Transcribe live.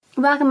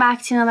Welcome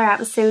back to another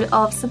episode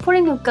of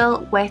Supporting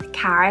Local with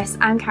Caris.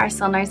 I'm Caris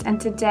Saunders, and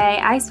today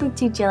I spoke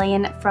to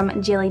Gillian from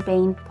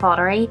Gillybean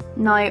Pottery.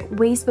 Now,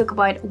 we spoke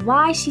about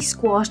why she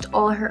squashed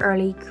all her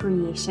early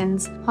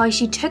creations, how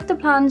she took the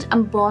plunge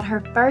and bought her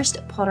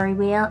first pottery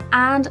wheel,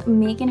 and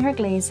making her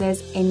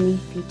glazes in the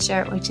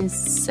future, which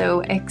is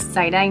so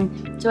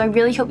exciting. So I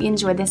really hope you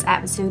enjoyed this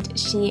episode.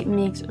 She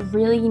makes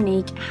really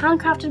unique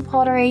handcrafted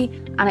pottery,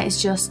 and it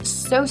is just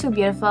so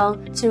beautiful.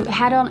 So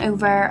head on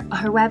over,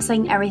 her website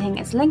and everything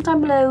is linked down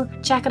below.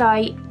 Check it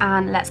out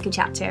and let's go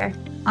chat to her.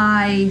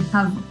 I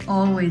have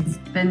always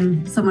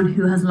been someone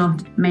who has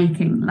loved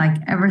making. Like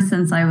ever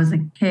since I was a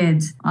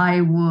kid,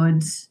 I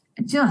would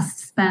just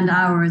spend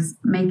hours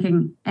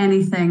making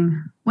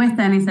anything with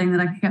anything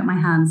that I could get my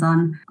hands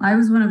on. I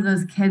was one of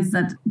those kids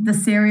that the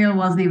cereal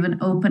wasn't even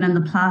open in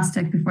the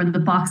plastic before the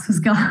box was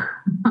gone.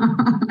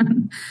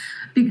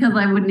 Because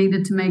I would need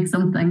it to make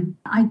something.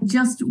 I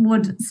just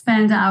would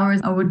spend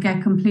hours. I would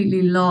get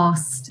completely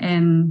lost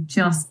in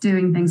just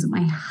doing things with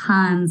my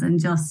hands and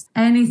just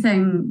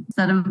anything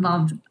that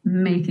involved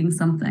making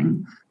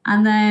something.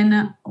 And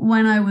then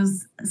when I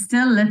was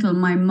still little,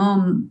 my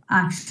mum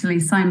actually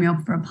signed me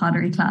up for a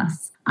pottery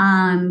class.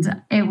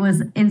 And it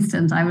was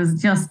instant. I was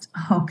just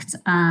hooked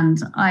and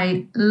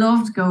I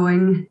loved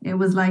going. It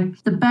was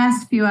like the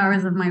best few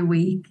hours of my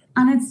week.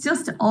 And it's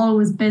just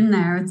always been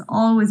there. It's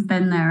always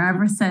been there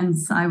ever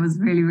since I was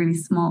really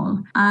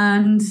like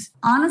And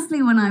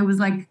honestly, when I was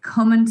like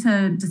coming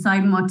to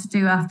deciding what to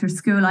do after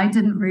school, I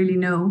didn't really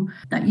know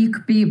that you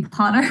could be a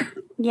potter.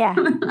 Yeah.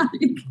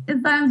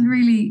 It sounds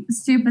really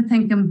stupid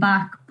thinking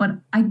back, but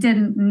I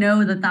didn't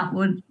know that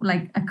would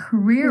like a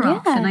career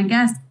option. I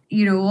guess,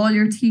 you know, all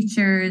your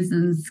teachers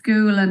and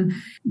school, and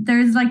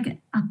there's like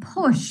a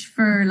push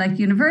for like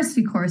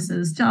university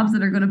courses, jobs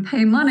that are going to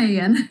pay money,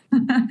 and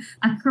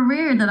a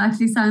career that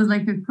actually sounds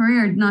like a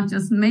career, not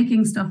just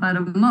making stuff out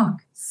of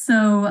muck.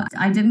 So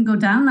I didn't go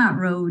down that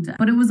road,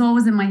 but it was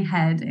always in my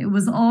head. It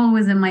was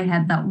always in my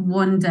head that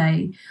one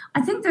day,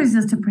 I think there's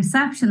just a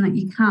perception that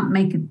you can't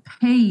make it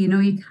pay, you know,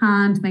 you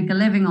can't make a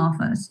living off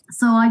it.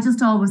 So I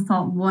just always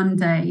thought one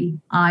day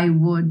I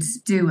would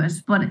do it.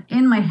 But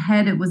in my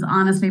head, it was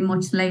honestly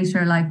much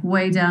later, like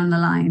way down the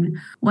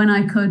line, when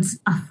I could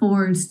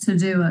afford to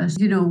do it.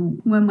 You know,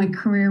 when my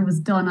career was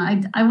done,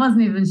 I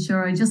wasn't even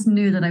sure. I just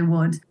knew that I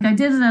would. I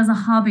did it as a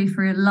hobby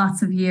for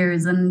lots of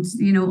years and,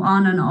 you know,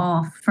 on and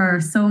off for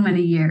so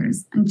many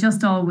years, and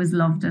just always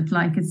loved it.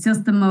 Like it's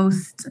just the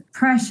most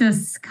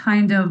precious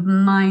kind of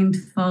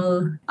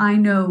mindful. I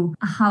know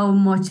how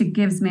much it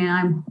gives me.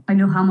 I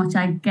know how much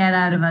I get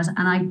out of it,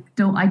 and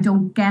I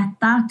don't get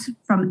that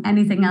from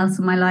anything else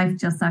in my life.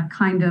 Just that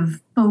kind of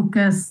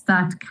focus,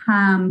 that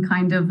calm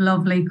kind of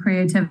lovely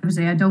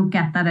creativity. I don't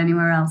get that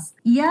anywhere else.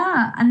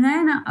 Yeah. And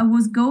then I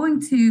was going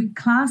to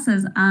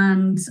classes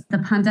and the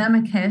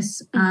pandemic hit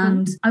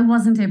and I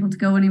wasn't able to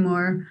go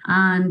anymore.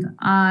 And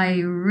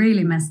I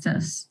really missed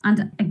it.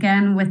 And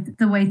again, with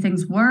the way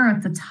things were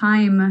at the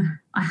time,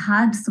 I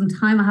had some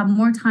time. I had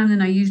more time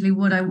than I usually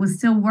would. I was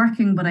still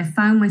working, but I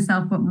found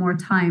myself with more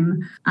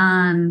time.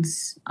 And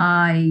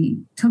I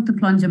took the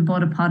plunge and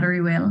bought a pottery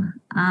wheel.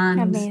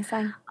 And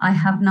amazing. I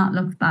have not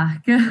looked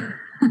back.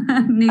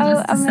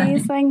 Needless to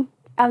say.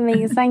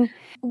 Amazing.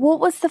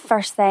 What was the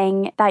first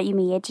thing that you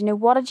made? You know,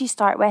 what did you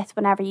start with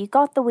whenever you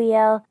got the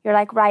wheel? You're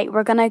like, right,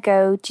 we're going to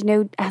go. Do you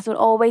know, has it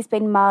always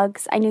been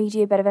mugs? I know you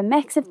do a bit of a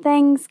mix of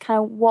things. Kind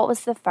of what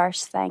was the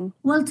first thing?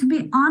 Well, to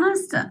be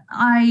honest,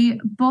 I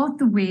bought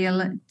the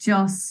wheel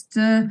just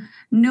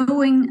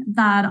knowing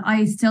that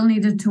I still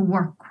needed to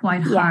work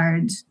quite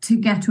hard to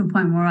get to a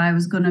point where I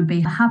was going to be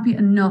happy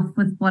enough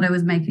with what I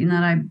was making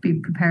that I'd be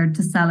prepared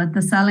to sell it.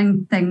 The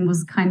selling thing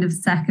was kind of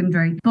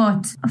secondary.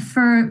 But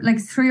for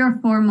like 3 or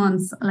 4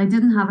 months, I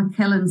didn't have a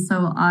kiln,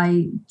 so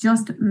I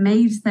just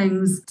made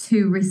things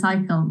to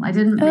recycle. I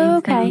didn't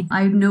make things.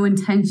 I had no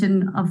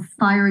intention of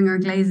firing or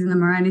glazing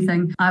them or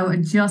anything. I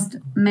would just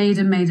made,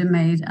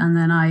 and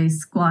then I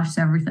squashed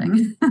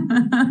everything.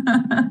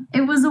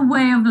 It was a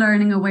way of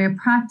learning, a way of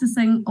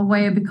practicing, a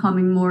way of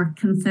becoming more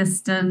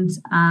consistent.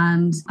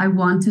 And I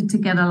wanted to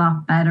get a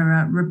lot better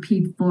at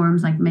repeat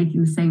forms, like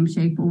making the same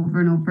shape over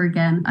and over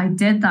again. I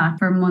did that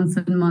for months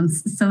and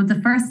months. So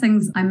the first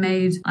things I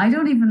made, I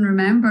don't even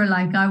remember.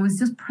 Like I was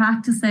just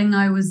practicing.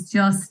 I was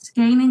just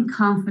gaining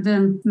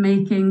confidence,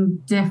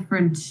 making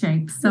different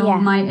shapes. So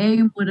my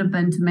aim would have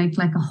been to make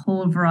like a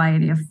whole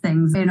variety of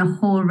things in a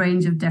whole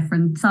range of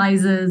different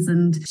sizes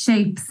and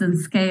shapes and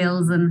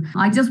scales. And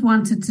I just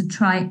wanted to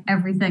try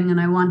everything, and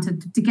I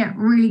wanted to get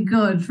really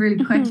good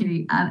really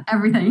quickly at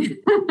everything.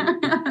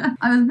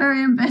 I was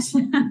very ambitious.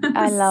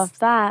 I love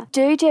that.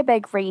 Do you do a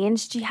big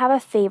range? Do you have a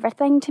favourite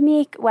thing to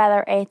make,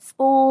 whether it's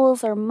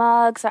bowls or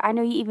mugs, or I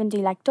know you even do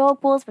like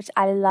dog bowls, which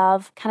I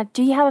love. Kind of,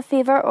 do you have a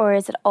favourite, or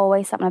is it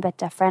always something a bit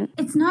different?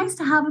 It's nice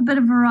to have a bit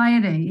of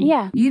variety.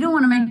 Yeah. You don't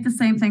want to make the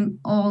same thing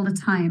all the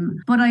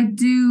time, but I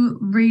do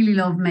really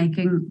love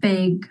making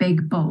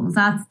big bowls.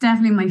 That's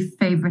definitely my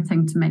favourite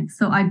thing to make.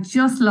 So I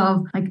just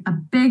love like a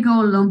big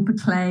old lump of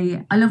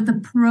clay. I love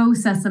the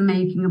process of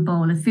making a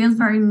bowl. It feels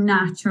very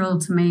natural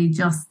to me,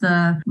 just the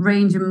the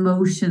range of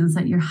motions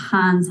that your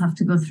hands have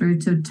to go through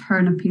to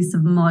turn a piece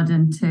of mud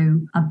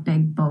into a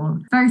big bowl.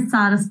 Very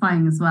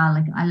satisfying as well.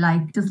 Like I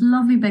like just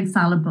lovely big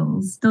salad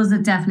bowls. Those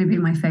would definitely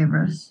be my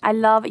favourite. I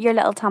love your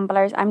little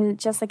tumblers. I'm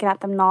just looking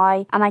at them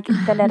now, and I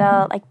get the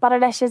little like butter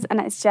dishes, and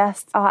it's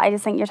just, I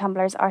just think your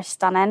tumblers are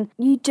stunning.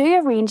 You do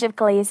a range of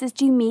glazes.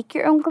 Do you make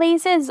your own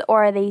glazes,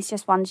 or are these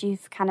just ones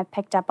you've kind of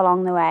picked up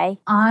along the way?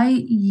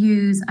 I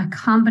use a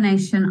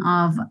combination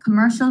of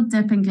commercial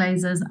dipping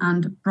glazes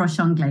and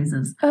brush-on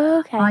glazes.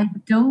 Okay. I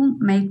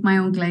don't make my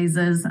own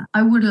glazes.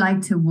 I would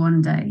like to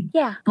one day.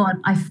 Yeah. But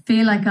I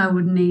feel like I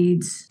would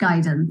need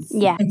guidance.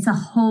 Yeah. It's a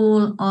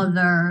whole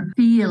other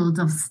field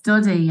of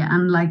study,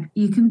 and like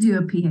you can do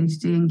a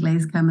PhD in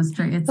glaze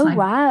chemistry. It's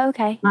wow,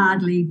 okay.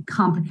 madly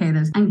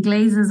complicated, and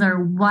glazes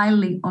are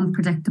wildly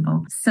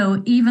unpredictable.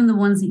 So even the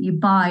ones that you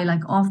buy,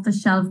 like off the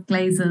shelf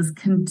glazes,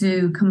 can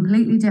do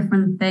completely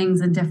different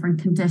things in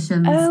different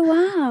conditions. Oh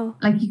wow.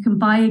 Like you can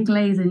buy a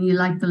glaze and you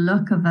like the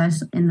look of it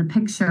in the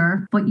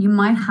picture, but you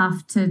might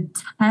have to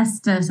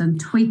test it and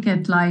tweak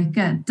it like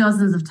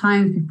dozens of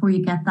times before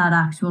you get that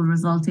actual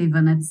result.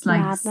 Even it's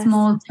like Madness.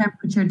 Small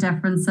temperature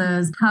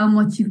differences, how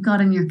much you've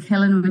got in your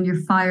kiln when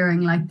you're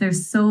firing. Like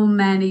there's so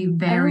many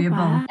variables.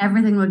 wow.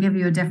 Everything will give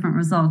you a different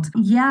result.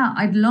 Yeah,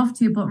 I'd love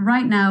to, but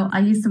right now I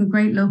use some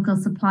great local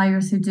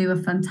suppliers who do a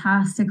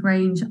fantastic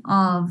range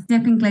of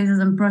dipping glazes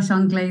and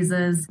brush-on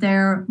glazes.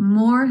 They're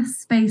more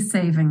space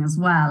saving as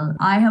well.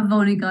 I have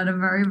only got a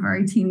very,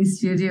 very teeny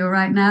studio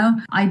right now.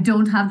 I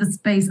don't have the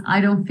space,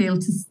 I don't feel,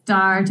 to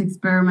start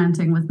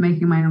experimenting with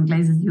making my own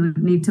glazes. You would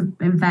need to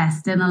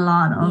invest in a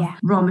lot of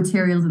raw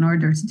materials in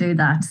order to do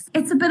that.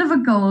 It's a bit of a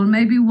goal.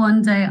 Maybe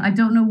one day, I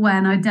don't know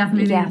when. I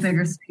definitely need a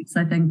bigger space,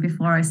 I think,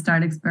 before I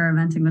start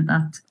experimenting with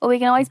that. Well, we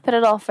can always put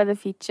it off for the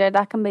future.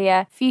 That can be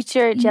a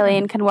future.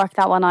 Gillian can work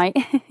that one out.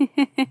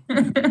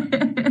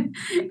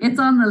 It's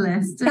on the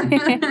list.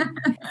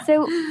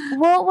 So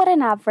what would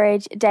an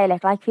average day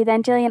look like for you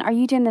then, Gillian? Are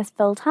you doing this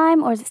full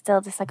time, or is it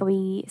still just like a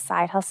wee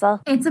side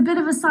hustle? It's a bit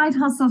of a side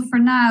hustle for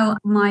now.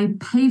 My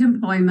paid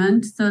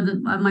employment, so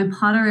that my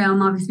pottery,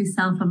 I'm obviously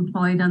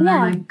self-employed, and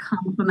then I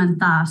complement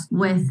that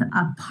with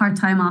a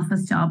part-time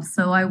office job.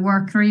 So I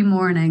work 3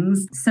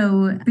 mornings.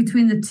 So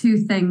between the two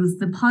things,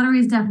 the pottery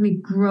is definitely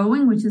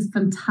growing, which is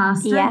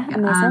fantastic. Yeah,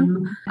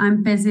 amazing.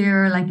 I'm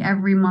busier, like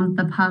every month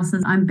that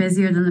passes, I'm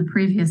busier than the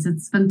previous.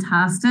 It's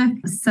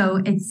fantastic.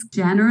 So it's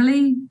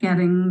generally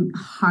getting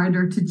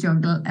harder to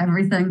juggle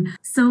everything.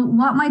 So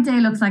what my day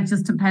looks like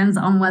just depends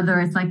on whether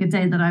it's like a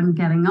day that I'm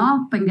getting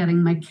up and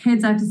getting my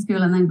kids out to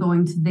school and then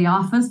going to the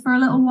office for a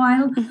little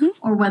while,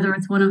 or whether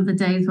it's one of the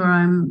days where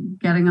I'm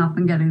getting up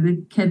and getting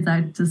the kids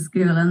out to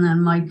school, and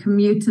then my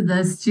commute to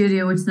the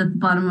studio, which is at the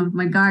bottom of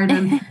my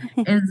garden,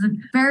 is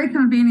very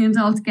convenient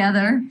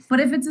altogether. But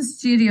if it's a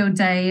studio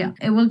day,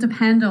 it will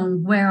depend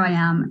on where I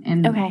am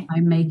in my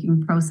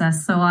making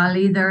process. So I'll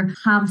either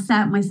have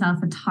set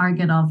myself a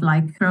target of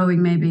like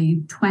throwing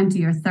maybe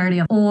 20 or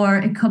 30, or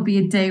it could be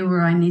a day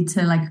where I need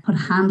to like put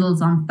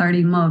handles on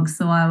 30 mugs.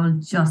 So I will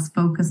just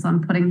focus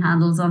on putting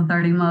handles on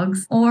 30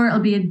 mugs. Or it'll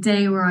be a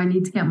day where I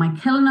need to get my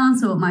kiln on.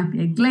 So it might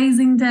be a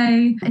glazing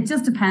day. It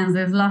just depends.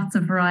 There's lots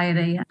of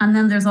variety. And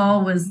then there's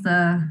always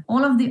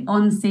all of the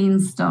unseen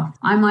stuff.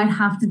 I might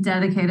have to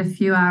dedicate a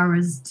few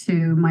hours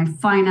to my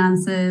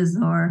finances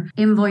or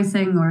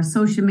invoicing or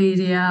social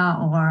media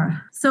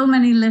or so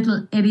many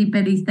little itty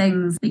bitty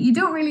things that you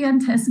don't really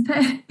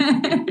anticipate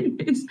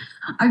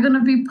are going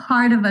to be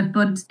part of it,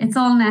 but it's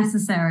all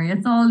necessary.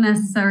 It's all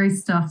necessary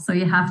stuff. So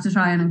you have to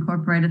try and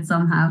incorporate it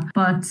somehow.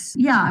 But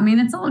yeah, I mean,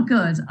 it's all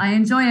good. I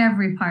enjoy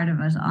every part of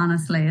it,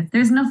 honestly.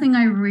 There's nothing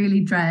I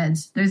really dread.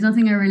 There's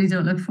nothing I really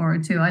don't look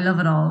forward to. I love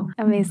it all.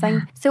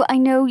 Amazing. So I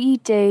know you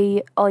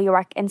do all your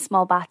work in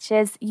small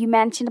batches. You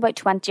mentioned about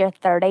 20 or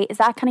 30. Is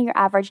that kind of your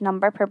average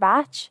number per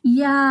batch?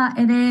 Yeah,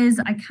 it is.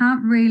 I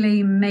can't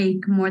really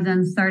make more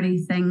than 30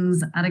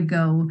 things at a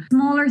go.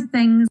 Smaller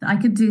things, I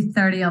could do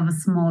 30 of a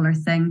smaller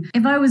thing.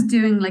 If I was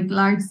doing like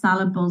large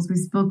salad bowls, we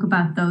spoke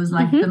about those,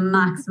 like the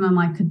maximum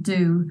I could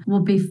do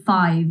would be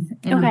 5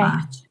 in a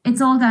batch.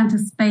 It's all down to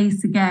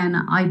space again.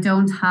 I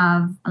don't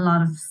have a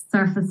lot of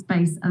surface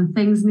space and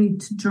things need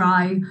to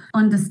dry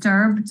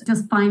undisturbed.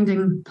 Just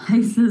finding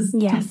places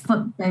to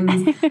put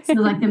things so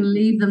that I can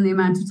leave them the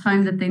amount of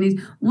time that they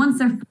need. Once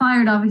they're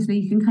fired, obviously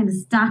you can kind of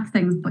stack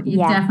things, but you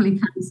definitely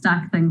can't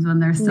stack things when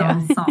they're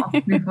still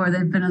soft before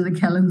they've been in the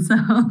kiln. So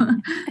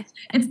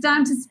it's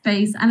down to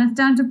space and it's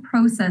down to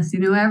process. You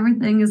know,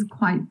 everything is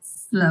quite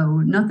slow.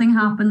 Nothing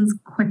happens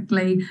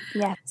quickly.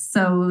 Yeah.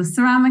 So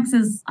ceramics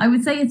is, I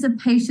would say it's a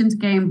patient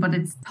game, but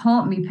it's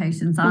taught me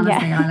patience,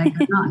 honestly. I'm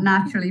not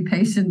naturally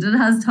patient. It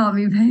has taught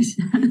me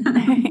patience.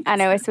 I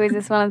know. I suppose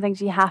it's one of the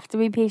things you have to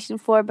be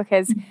patient for,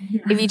 because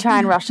if you try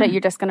and rush it,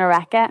 you're just going to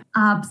wreck it.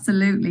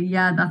 Absolutely.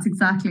 Yeah, that's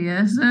exactly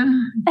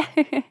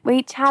it.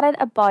 We chatted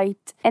about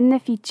in the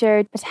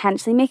future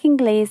potentially making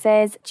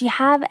glazes. Do you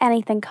have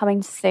anything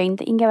coming soon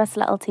that you can give us a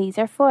little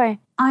teaser for?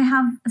 I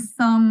have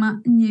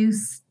some new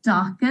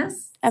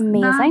stockists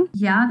Amazing.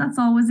 That's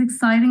always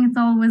exciting. It's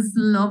always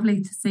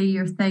lovely to see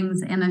your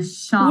things in a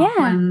shop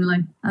and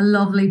like a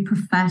lovely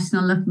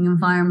professional looking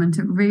environment.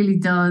 It really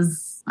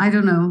does. I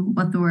don't know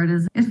what the word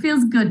is. It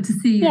feels good to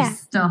see your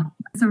stuff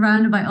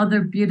surrounded by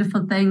other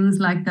beautiful things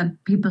like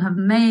that people have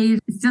made.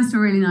 It's just a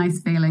really nice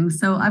feeling.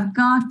 So I've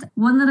got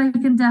one that I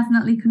can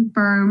definitely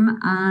confirm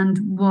and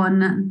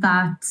one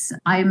that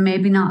I'm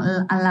maybe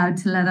not allowed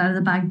to let out of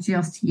the bag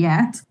just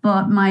yet.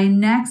 But my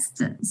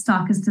next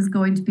stockist is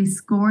going to be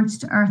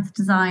Scorched Earth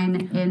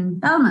Design in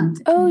Belmont.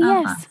 Oh, in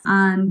yes. Belfast.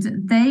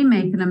 And they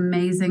make an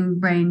amazing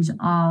range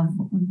of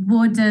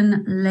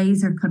wooden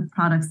laser cut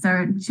products.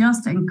 They're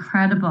just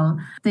incredible.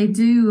 They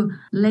do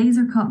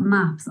laser cut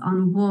maps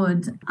on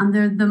wood and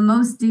they're the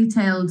most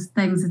detailed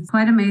things. It's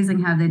quite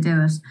amazing how they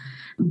do it.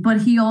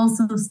 But he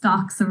also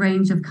stocks a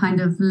range of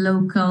kind of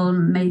local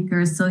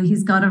makers. So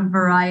he's got a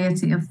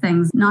variety of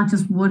things, not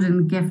just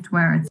wooden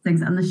giftware, it's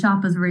things. And the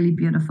shop is really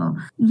beautiful.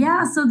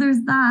 Yeah, so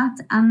there's that.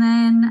 And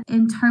then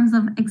in terms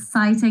of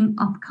exciting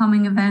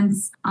upcoming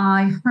events,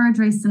 I heard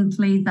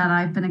recently that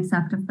I've been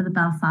accepted for the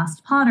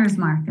Belfast Potters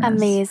Market.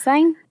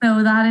 Amazing.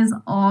 So that is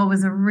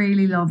always a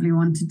really lovely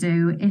one to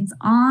do. It's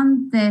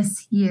on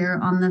this year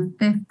on the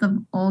 5th of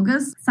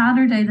August,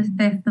 Saturday the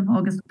 5th of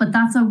August. But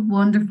that's a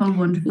wonderful,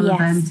 wonderful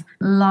event.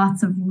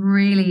 Lots of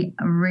really,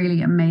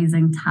 really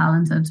amazing,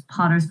 talented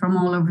potters from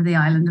all over the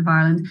island of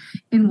Ireland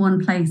in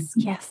one place.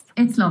 Yes.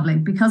 It's lovely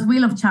because we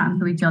love chatting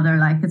to each other.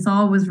 Like, it's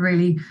always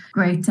really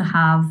great to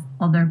have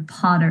other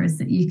potters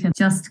that you can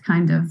just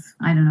kind of,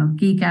 I don't know,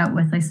 geek out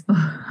with, I suppose.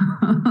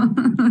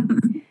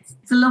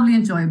 It's a lovely,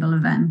 enjoyable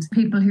event.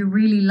 People who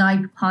really like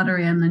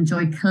pottery and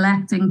enjoy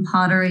collecting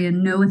pottery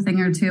and know a thing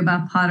or two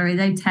about pottery,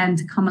 they tend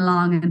to come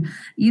along and,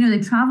 you know, they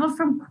travel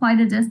from quite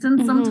a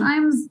distance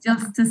sometimes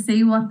just to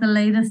see what the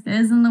latest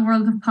is in the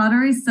world of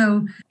pottery.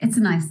 So it's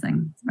a nice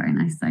thing. It's a very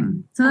nice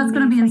thing. So that's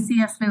going to be in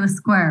C.S. Lewis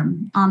Square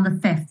on the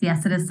 5th.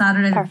 Yes, it is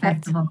Saturday the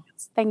 5th of August.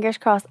 Fingers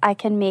crossed I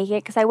can make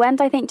it because I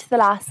went, I think, to the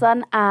last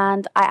one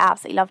and I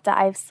absolutely loved it.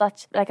 I have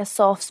such like a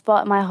soft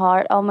spot in my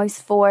heart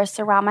almost for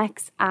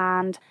ceramics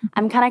and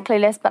I'm kind of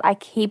clueless, but I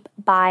keep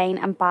buying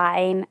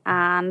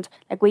and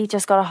like we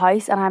just got a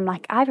house and I'm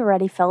like, I've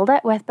already filled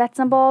it with bits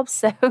and bobs.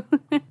 So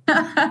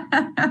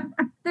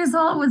there's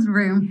always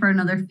room for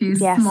another few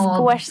small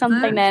squish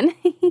something in.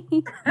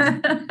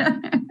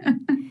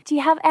 Do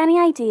you have any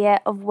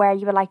idea of where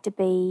you would like to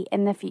be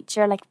in the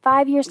future? Like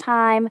 5 years'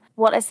 time,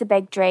 what is the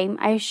big dream?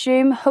 I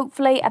assume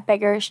hopefully a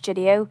bigger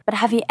studio, but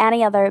have you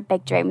any other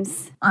big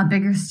dreams? A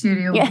bigger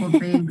studio would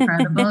be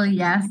incredible,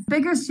 yes.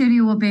 Bigger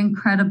studio would be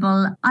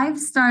incredible. I've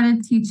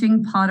started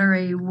teaching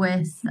pottery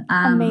with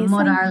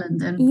Mud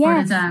Ireland in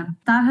Portadown.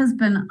 That has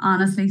been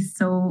honestly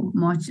so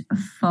much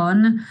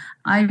fun.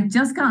 I've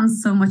just gotten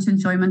so much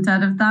enjoyment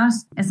out of that.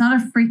 It's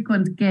not a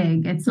frequent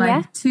gig. It's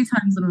like 2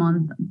 times a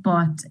month,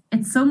 but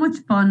it's so much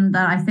fun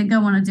that I think I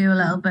want to do a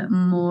little bit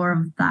more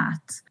of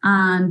that.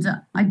 And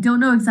I don't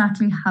know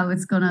exactly how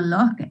it's going to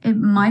look. It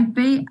might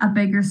be a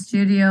bigger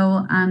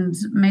studio and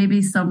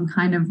maybe some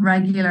kind of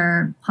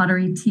regular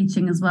pottery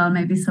teaching as well,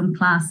 maybe some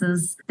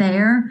classes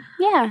there.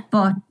 Yeah.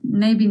 But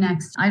maybe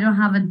next. I don't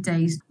have a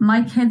date.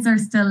 My kids are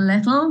still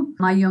little.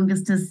 My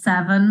youngest is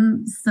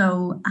 7.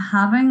 So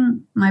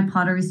having my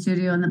pottery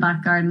studio in the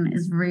back garden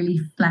is really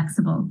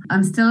flexible.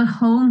 I'm still at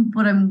home,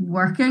 but I'm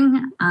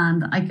working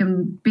and I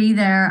can be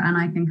there and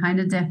I can kind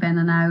of dip in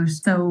and out.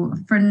 So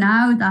for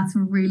now, that's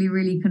really,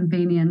 really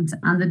convenient.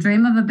 And the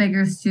dream of a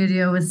bigger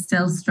studio is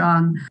still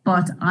strong,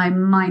 but I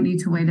might need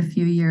to wait a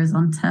few years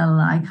until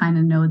I kind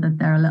of know that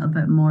they're a little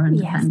bit more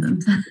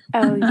independent. Yes.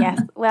 Oh,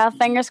 yes. Well,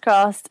 fingers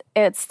crossed.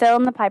 It's still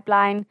in the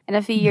pipeline. In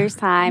a few years'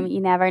 time, you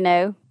never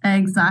know.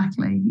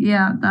 Exactly.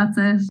 Yeah, that's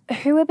it.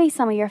 Who would be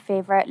some of your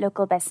favourite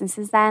local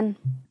businesses then?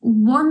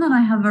 One that I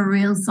have a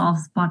real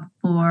soft spot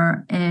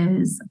for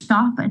is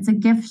shop. It's a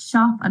gift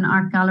shop, an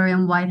art gallery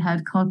in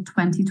Whitehead called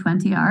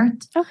 2020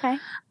 Art. Okay.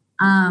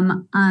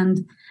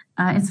 And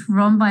it's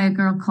run by a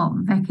girl called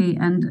Vicky,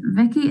 and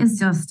Vicky is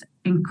just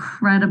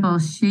incredible.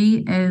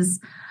 She is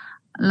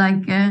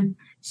like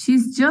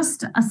she's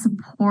just a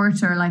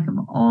supporter, like, of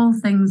all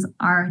things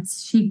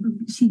arts. She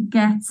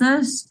gets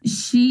it.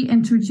 She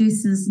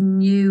introduces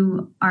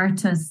new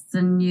artists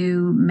and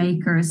new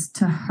makers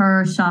to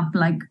her shop,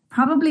 like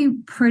probably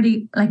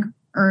pretty like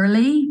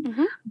early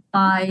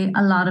by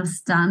a lot of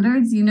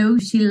standards. You know,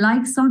 she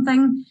likes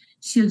something,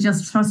 she'll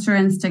just trust her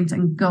instinct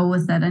and go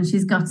with it. And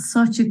she's got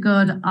such a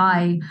good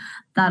eye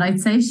that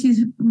I'd say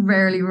she's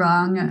rarely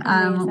wrong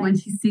when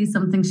she sees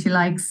something she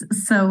likes.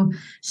 So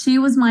she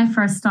was my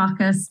first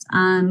stockist,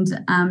 and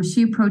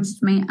she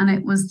approached me, and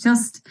it was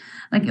just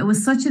like, it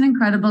was such an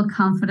incredible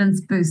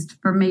confidence boost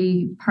for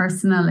me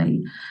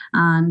personally.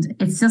 And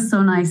it's just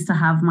so nice to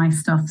have my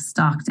stuff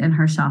stocked in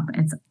her shop.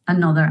 It's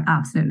another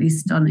absolutely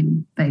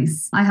stunning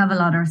base. I have a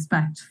lot of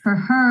respect for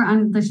her,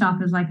 and the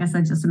shop is, like I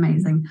said, just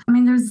amazing. I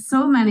mean, there's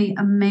so many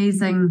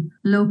amazing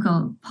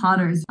local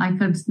potters. I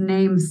could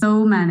name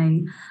so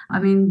many. I've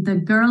mean, the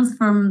girls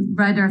from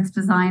Red Earth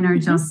Design are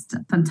just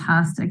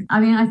fantastic.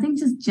 I mean, I think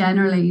just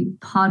generally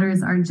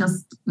potters are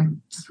just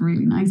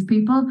really nice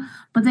people,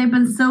 but they've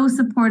been so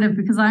supportive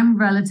because I'm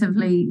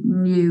relatively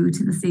new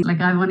to the scene.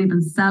 Like I've only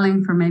been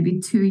selling for maybe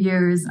 2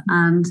 years,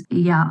 and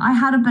yeah, I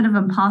had a bit of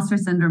imposter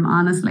syndrome,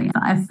 honestly.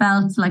 I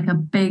felt like a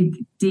big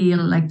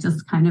deal, like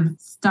just kind of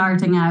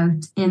starting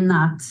out in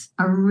that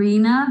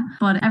arena,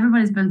 but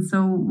everybody's been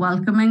so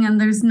welcoming,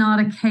 and there's not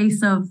a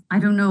case of, I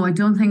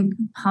don't think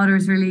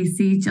potters really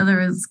see each other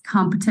as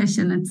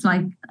competition. It's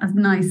like a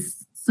nice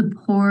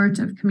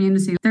supportive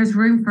community. There's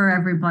room for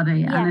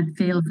everybody, and it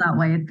feels that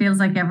way. It feels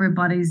like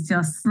everybody's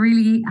just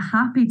really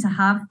happy to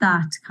have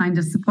that kind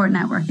of support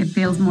network. It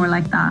feels more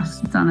like that.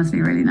 It's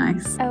honestly really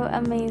nice. Oh,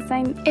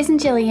 amazing. Isn't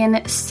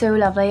Gillian so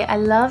lovely? I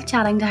love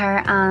chatting to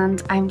her,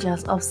 and I'm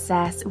just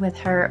obsessed with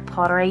her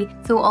pottery.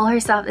 So all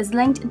her stuff is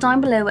linked down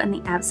below in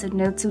the episode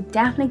notes, so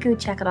definitely go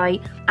check it out.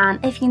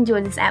 And if you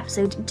enjoyed this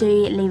episode, do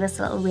leave us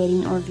a little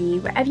rating or review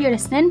wherever you're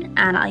listening,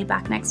 and I'll be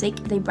back next week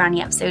with a brand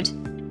new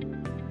episode.